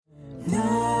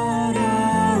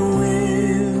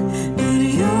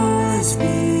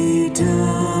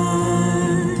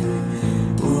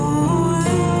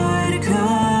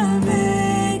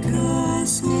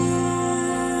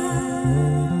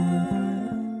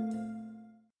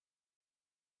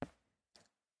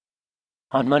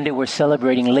On Monday, we're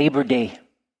celebrating Labor Day.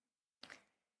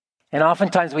 And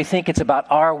oftentimes we think it's about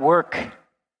our work.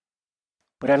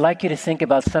 But I'd like you to think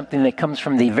about something that comes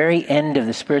from the very end of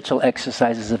the spiritual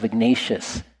exercises of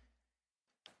Ignatius,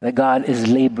 that God is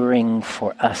laboring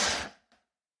for us.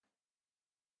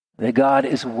 That God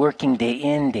is working day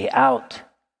in, day out,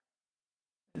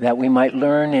 that we might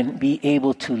learn and be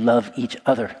able to love each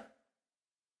other.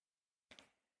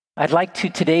 I'd like to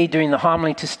today, during the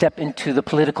homily, to step into the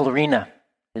political arena.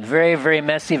 It's very, very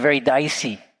messy, very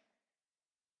dicey.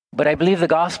 But I believe the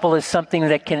gospel is something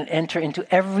that can enter into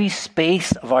every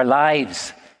space of our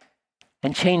lives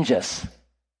and change us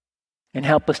and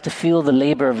help us to feel the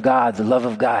labor of God, the love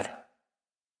of God.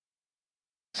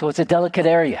 So it's a delicate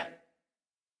area.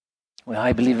 Well,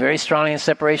 I believe very strongly in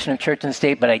separation of church and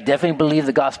state, but I definitely believe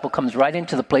the gospel comes right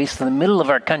into the place in the middle of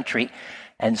our country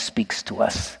and speaks to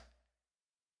us.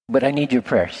 But I need your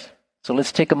prayers. So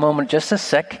let's take a moment, just a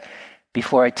sec,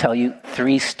 before I tell you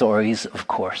 3 stories, of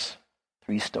course.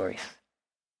 3 stories.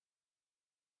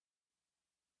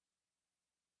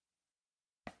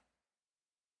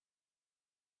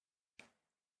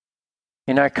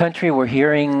 In our country, we're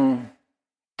hearing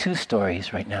 2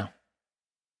 stories right now.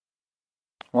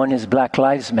 One is Black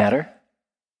Lives Matter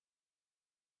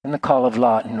and the call of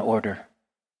law and order.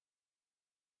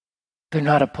 They're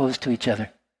not opposed to each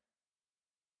other.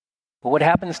 But what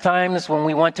happens times when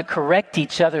we want to correct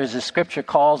each other, as the scripture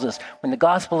calls us, when the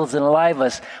gospel is alive in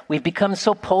us, we've become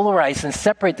so polarized and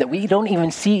separate that we don't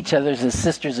even see each other as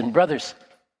sisters and brothers.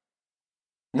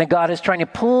 And that God is trying to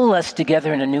pull us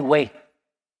together in a new way.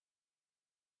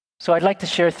 So I'd like to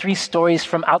share 3 stories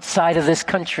from outside of this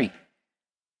country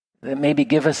that maybe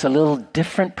give us a little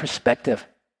different perspective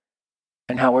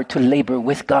on how we're to labor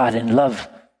with God and love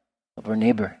of our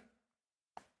neighbor.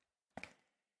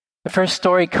 The first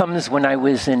story comes when I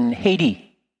was in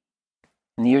Haiti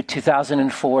in the year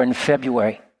 2004 in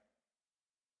February.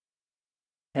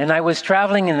 And I was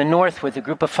traveling in the north with a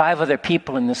group of 5 other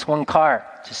people in this one car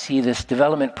to see this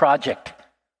development project,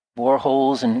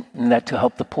 boreholes and that to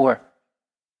help the poor.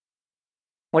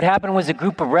 What happened was a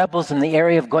group of rebels in the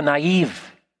area of Gonaïves,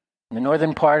 in the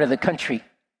northern part of the country,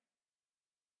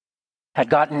 had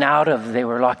gotten out of, they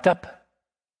were locked up.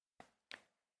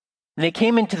 And they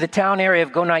came into the town area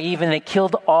of Gonaïves and they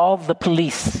killed all the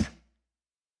police.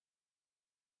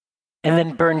 And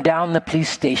then burned down the police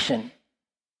station.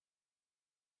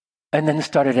 And then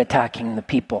started attacking the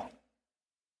people.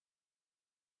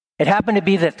 It happened to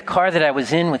be that the car that I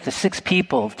was in with the 6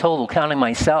 people total, counting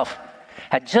myself,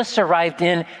 had just arrived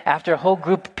in after a whole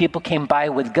group of people came by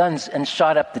with guns and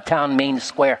shot up the town main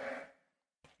square.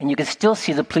 And you could still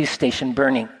see the police station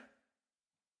burning.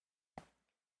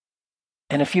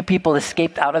 And a few people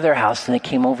escaped out of their house and they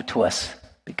came over to us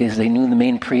because they knew the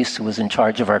main priest who was in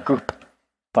charge of our group,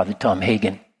 Father Tom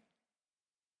Hagen.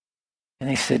 And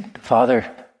they said,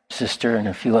 Father, sister, and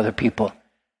a few other people,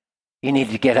 you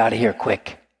need to get out of here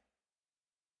quick.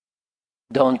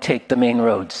 Don't take the main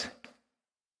roads.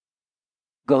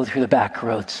 Go through the back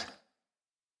roads.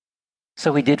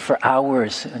 So we did for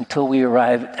hours until we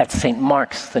arrived at St.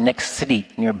 Mark's, the next city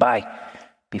nearby,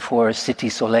 before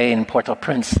Cité Soleil in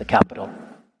Port-au-Prince, the capital.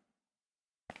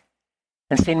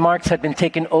 And St. Mark's had been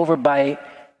taken over by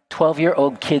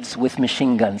 12-year-old kids with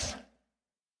machine guns.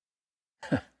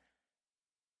 You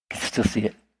can still see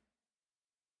it.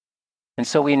 And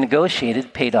so we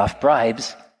negotiated, paid off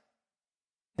bribes,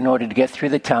 in order to get through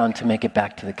the town to make it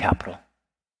back to the capital.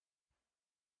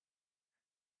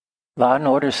 Law and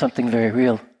order is something very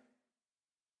real.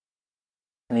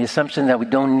 And the assumption that we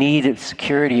don't need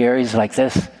security areas like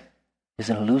this is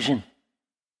an illusion.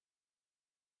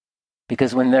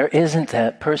 Because when there isn't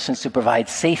a person to provide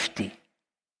safety,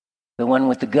 the one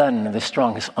with the gun or the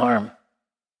strongest arm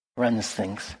runs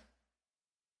things.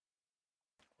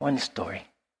 One story.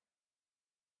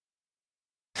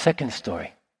 Second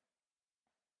story.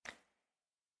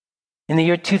 In the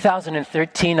year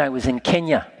 2013, I was in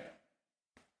Kenya.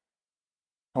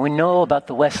 And we know about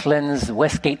the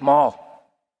Westgate Mall.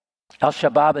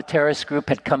 Al-Shabaab, a terrorist group,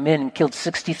 had come in and killed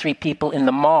 63 people in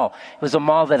the mall. It was a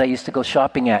mall that I used to go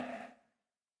shopping at,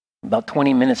 about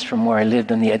 20 minutes from where I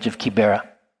lived on the edge of Kibera,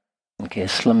 a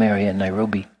slum area in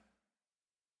Nairobi.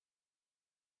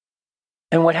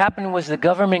 And what happened was the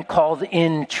government called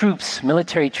in troops,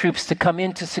 military troops, to come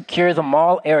in to secure the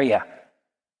mall area.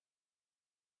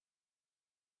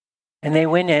 And they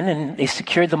went in and they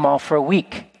secured the mall for a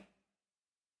week.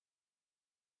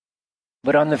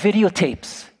 But on the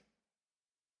videotapes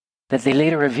that they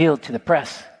later revealed to the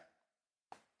press,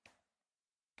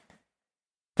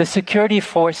 the security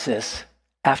forces,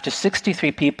 after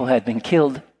 63 people had been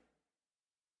killed,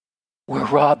 were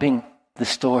robbing the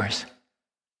stores,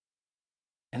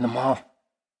 in the mall,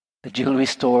 the jewelry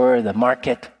store, the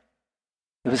market.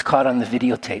 It was caught on the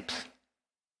videotapes.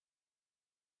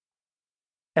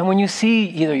 And when you see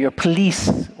either your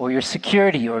police or your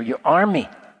security or your army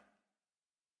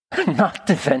not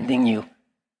defending you,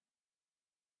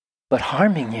 but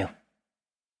harming you,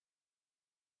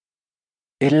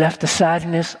 it left a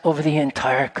sadness over the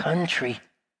entire country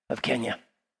of Kenya.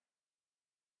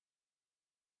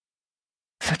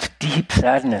 Such deep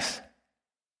sadness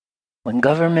when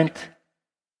government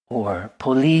or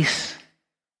police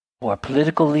or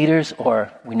political leaders,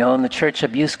 or we know in the church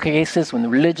abuse cases, when the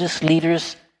religious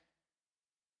leaders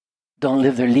don't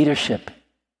live their leadership,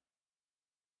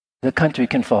 the country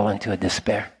can fall into a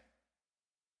despair.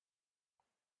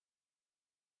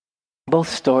 Both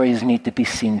stories need to be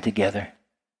seen together.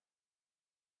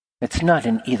 It's not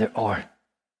an either or.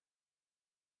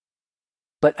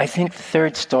 But I think the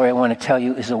third story I want to tell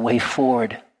you is a way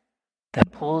forward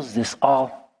that pulls this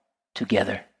all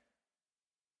together.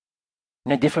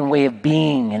 In a different way of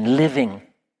being and living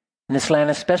in this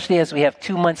land, especially as we have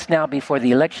 2 months now before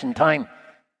the election time,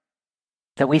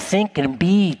 that we think and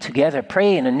be together,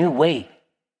 pray in a new way.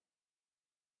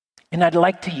 And I'd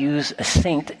like to use a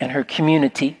saint and her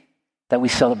community that we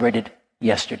celebrated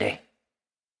yesterday.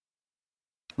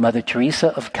 Mother Teresa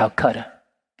of Calcutta.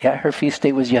 Yeah, her feast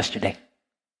day was yesterday.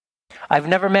 I've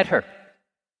never met her,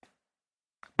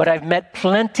 but I've met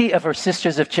plenty of her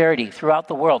sisters of charity throughout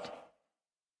the world.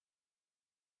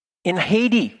 In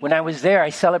Haiti, when I was there,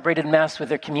 I celebrated Mass with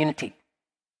their community.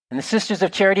 And the Sisters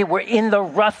of Charity were in the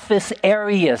roughest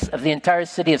areas of the entire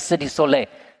city of Cité Soleil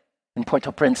in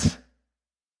Port-au-Prince.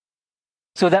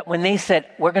 So that when they said,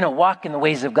 we're going to walk in the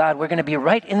ways of God, we're going to be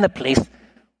right in the place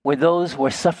where those who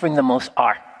are suffering the most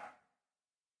are.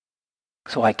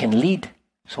 So I can lead,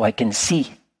 so I can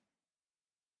see.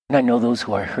 And I know those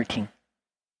who are hurting.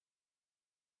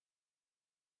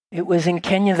 It was in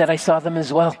Kenya that I saw them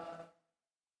as well.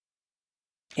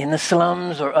 In the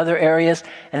slums or other areas,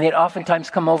 and they'd oftentimes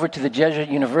come over to the Jesuit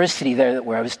University there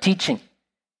where I was teaching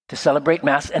to celebrate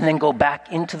Mass and then go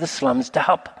back into the slums to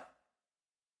help.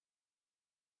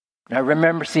 And I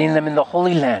remember seeing them in the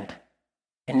Holy Land,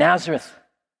 in Nazareth.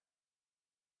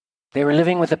 They were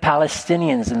living with the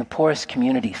Palestinians in the poorest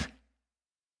communities.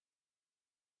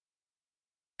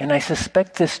 And I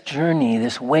suspect this journey,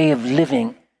 this way of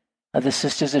living of the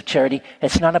Sisters of Charity,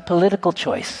 it's not a political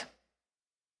choice.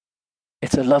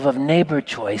 It's a love of neighbor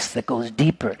choice that goes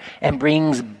deeper and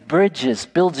builds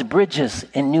bridges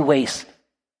in new ways.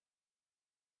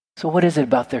 So what is it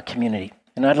about their community?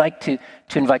 And I'd like to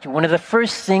invite you. One of the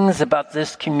first things about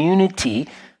this community,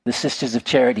 the Sisters of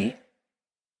Charity,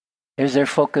 is their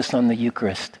focus on the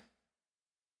Eucharist,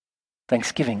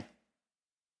 Thanksgiving.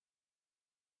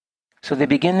 So they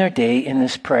begin their day in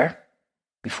this prayer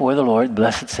before the Lord,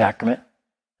 Blessed Sacrament,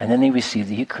 and then they receive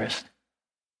the Eucharist.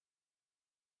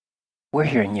 We're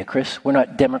here in Eucharist. We're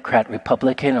not Democrat,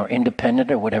 Republican, or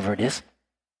independent, or whatever it is.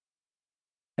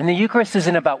 And the Eucharist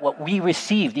isn't about what we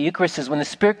receive. The Eucharist is when the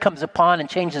Spirit comes upon and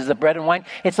changes the bread and wine.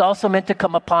 It's also meant to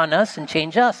come upon us and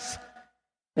change us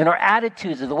in our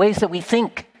attitudes, or the ways that we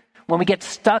think when we get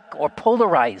stuck or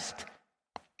polarized.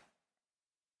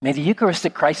 May the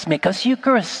Eucharistic Christ make us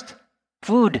Eucharist,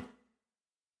 food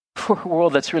for a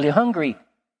world that's really hungry,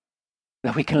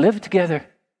 that we can live together,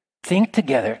 think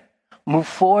together, move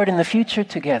forward in the future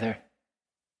together.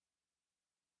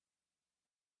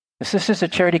 The Sisters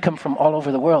of Charity come from all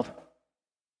over the world,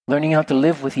 learning how to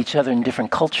live with each other in different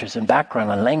cultures and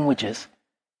backgrounds and languages.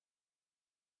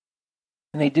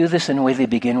 And they do this in a way they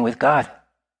begin with God.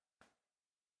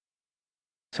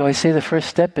 So I say the first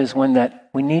step is one that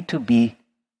we need to be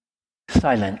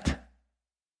silent.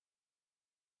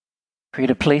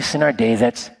 Create a place in our day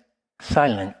that's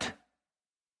silent.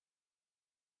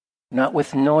 Not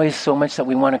with noise so much that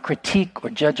we want to critique or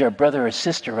judge our brother or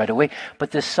sister right away,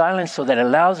 but this silence so that it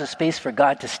allows a space for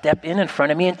God to step in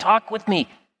front of me and talk with me,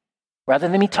 rather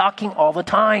than me talking all the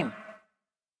time.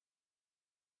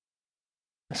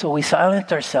 So we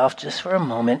silence ourselves just for a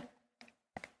moment,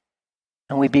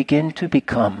 and we begin to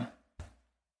become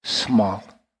small.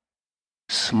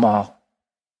 Small.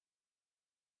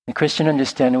 In Christian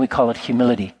understanding, we call it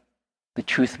humility, the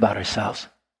truth about ourselves.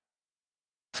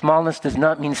 Smallness does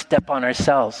not mean step on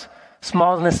ourselves.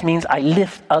 Smallness means I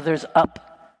lift others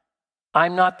up.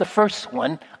 I'm not the first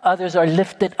one. Others are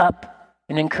lifted up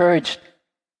and encouraged.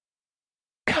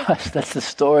 Gosh, that's the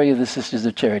story of the Sisters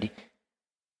of Charity.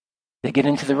 They get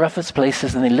into the roughest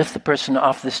places and they lift the person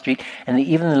off the street, and they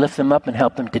even lift them up and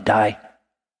help them to die.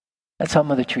 That's how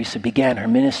Mother Teresa began her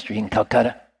ministry in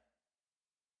Calcutta.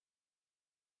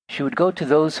 She would go to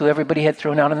those who everybody had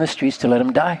thrown out on the streets to let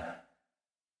them die.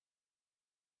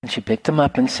 And she picked them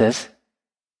up and says,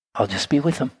 I'll just be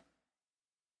with them.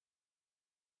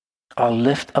 I'll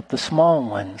lift up the small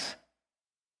ones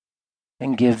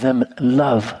and give them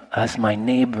love as my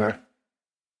neighbor,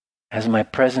 as my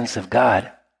presence of God,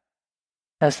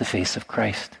 as the face of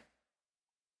Christ.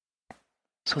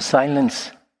 So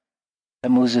silence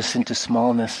that moves us into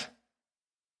smallness.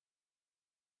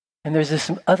 And there's this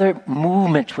other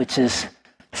movement, which is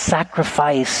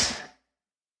sacrifice.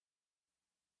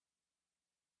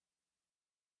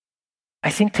 I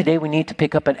think today we need to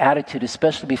pick up an attitude,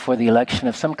 especially before the election,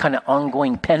 of some kind of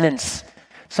ongoing penance,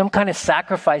 some kind of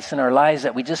sacrifice in our lives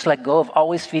that we just let go of,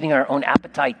 always feeding our own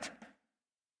appetite.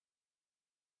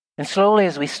 And slowly,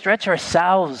 as we stretch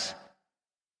ourselves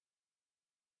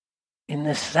in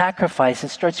this sacrifice, it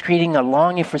starts creating a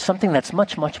longing for something that's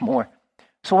much, much more.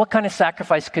 So what kind of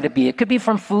sacrifice could it be? It could be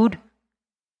from food.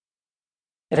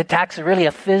 It attacks really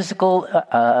a physical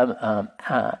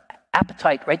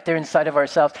appetite right there inside of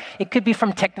ourselves. It could be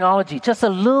from technology, just a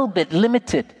little bit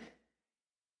limited.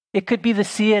 It could be the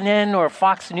CNN or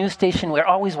Fox News station we're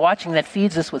always watching that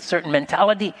feeds us with certain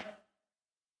mentality.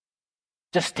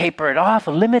 Just taper it off,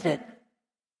 limit it.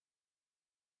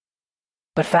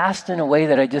 But fast in a way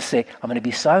that I just say, I'm going to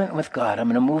be silent with God. I'm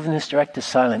going to move in this directive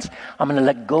silence. I'm going to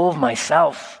let go of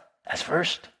myself as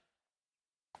first.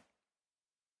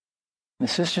 The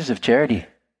Sisters of Charity,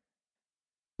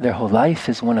 their whole life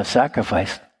is one of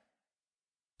sacrifice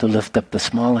to lift up the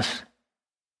smallest.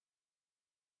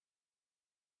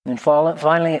 And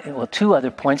finally, two other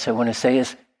points I want to say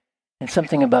is, and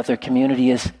something about their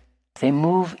community is, they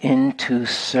move into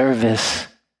service.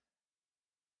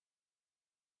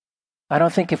 I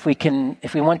don't think if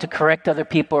we want to correct other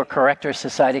people or correct our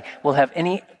society, we'll have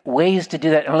any ways to do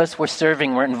that unless we're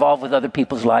serving, we're involved with other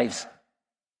people's lives.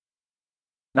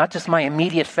 Not just my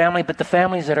immediate family, but the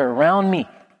families that are around me.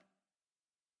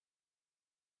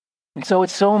 And so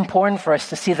it's so important for us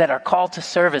to see that our call to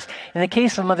service. In the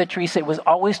case of Mother Teresa, it was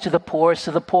always to the poorest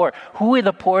of the poor. Who are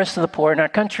the poorest of the poor in our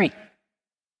country?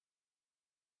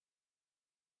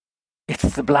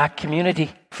 It's the Black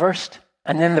community first,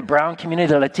 and then the brown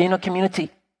community, the Latino community.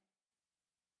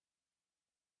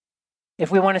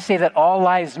 If we want to say that all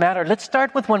lives matter, let's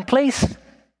start with one place.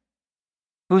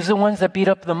 Who's the ones that beat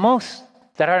up the most,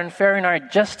 that are unfair in our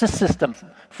justice system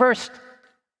first?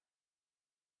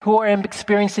 Who are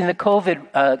experiencing the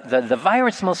COVID, the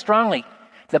virus most strongly?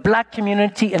 The Black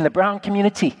community and the brown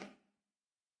community.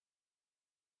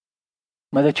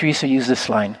 Mother Teresa used this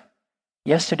line,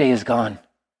 yesterday is gone,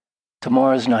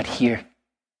 tomorrow is not here.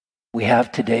 We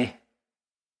have today.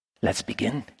 Let's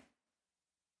begin.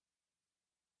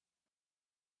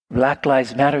 Black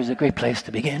Lives Matter is a great place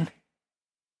to begin.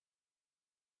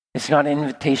 It's not an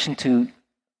invitation to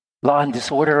law and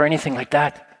disorder or anything like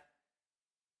that.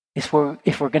 If we're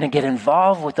going to get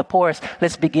involved with the poorest,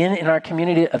 let's begin in our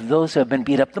community of those who have been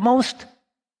beat up the most.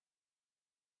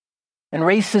 And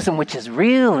racism, which is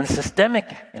real and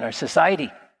systemic in our society,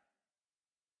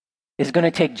 is going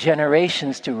to take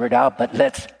generations to root out, but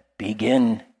let's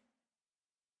begin.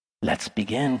 Let's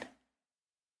begin.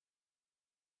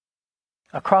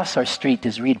 Across our street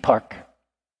is Reed Park.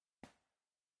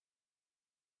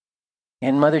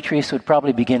 And Mother Teresa would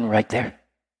probably begin right there.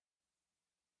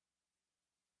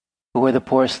 Who are the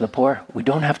poorest of the poor? We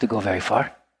don't have to go very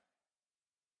far.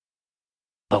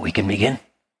 But we can begin.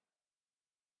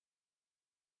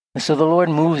 And so the Lord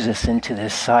moves us into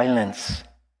this silence,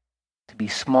 to be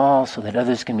small so that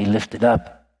others can be lifted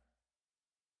up,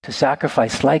 to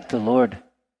sacrifice like the Lord,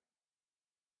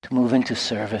 to move into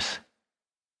service.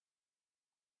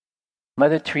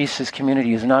 Mother Teresa's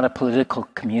community is not a political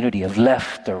community of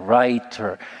left or right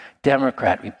or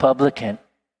Democrat, Republican.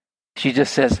 She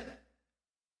just says,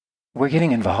 we're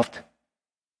getting involved.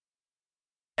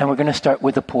 And we're going to start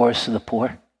with the poorest of the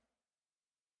poor.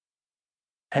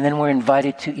 And then we're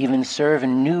invited to even serve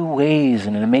in new ways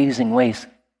and in amazing ways.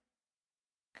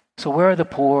 So where are the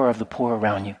poor of the poor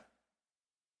around you?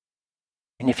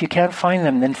 And if you can't find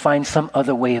them, then find some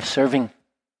other way of serving.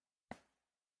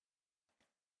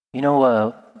 You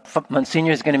know,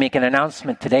 Monsignor is going to make an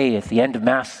announcement today at the end of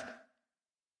Mass.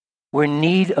 We're in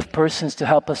need of persons to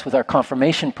help us with our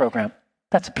confirmation program.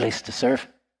 That's a place to serve.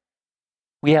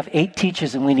 We have 8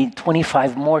 teachers and we need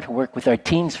 25 more to work with our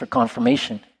teens for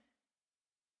confirmation.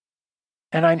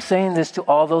 And I'm saying this to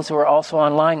all those who are also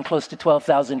online, close to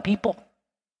 12,000 people.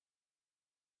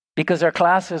 Because our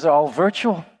classes are all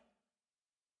virtual.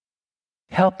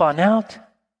 Help on out.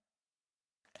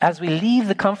 As we leave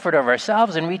the comfort of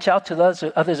ourselves and reach out to those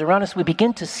others around us, we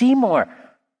begin to see more.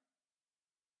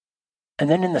 And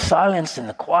then in the silence, in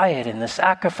the quiet, in the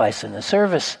sacrifice, in the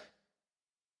service,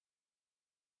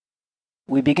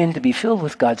 we begin to be filled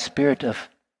with God's Spirit of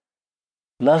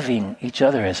loving each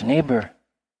other as neighbor,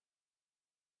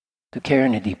 to care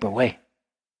in a deeper way.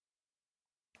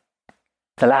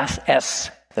 The last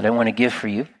S that I want to give for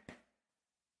you.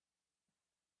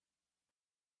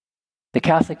 The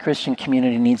Catholic Christian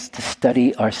community needs to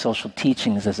study our social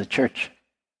teachings as a church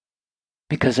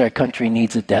because our country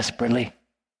needs it desperately.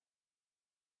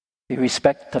 The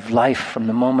respect of life from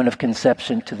the moment of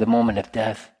conception to the moment of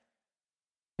death.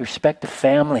 The respect of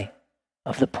family,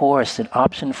 of the poorest, an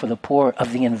option for the poor,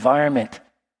 of the environment,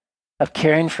 of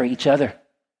caring for each other,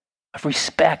 of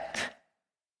respect,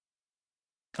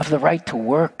 of the right to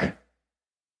work.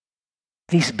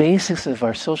 These basics of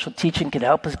our social teaching can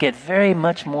help us get very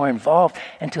much more involved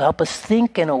and to help us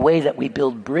think in a way that we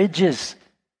build bridges.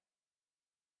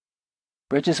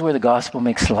 Bridges where the gospel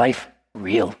makes life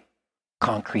real,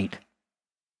 concrete,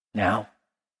 now.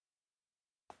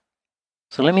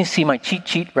 So let me see my cheat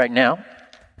sheet right now.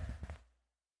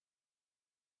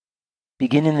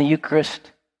 Begin in the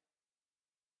Eucharist.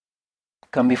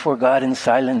 Come before God in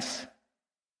silence.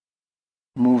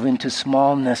 Move into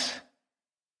smallness.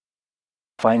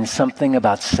 Find something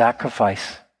about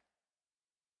sacrifice.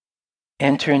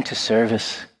 Enter into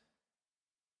service.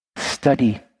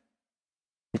 Study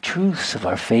the truths of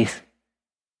our faith.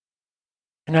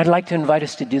 And I'd like to invite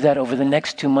us to do that over the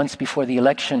next 2 months before the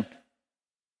election,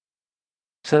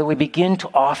 so that we begin to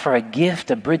offer a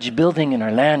gift, a bridge building in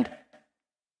our land.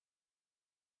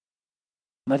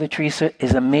 Mother Teresa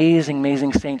is an amazing,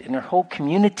 amazing saint, and her whole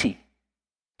community,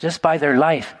 just by their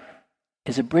life,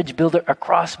 is a bridge builder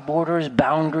across borders,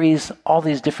 boundaries, all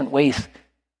these different ways.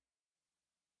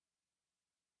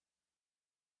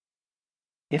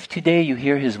 If today you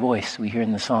hear his voice, we hear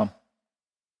in the psalm,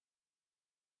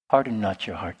 harden not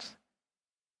your hearts.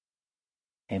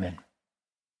 Amen.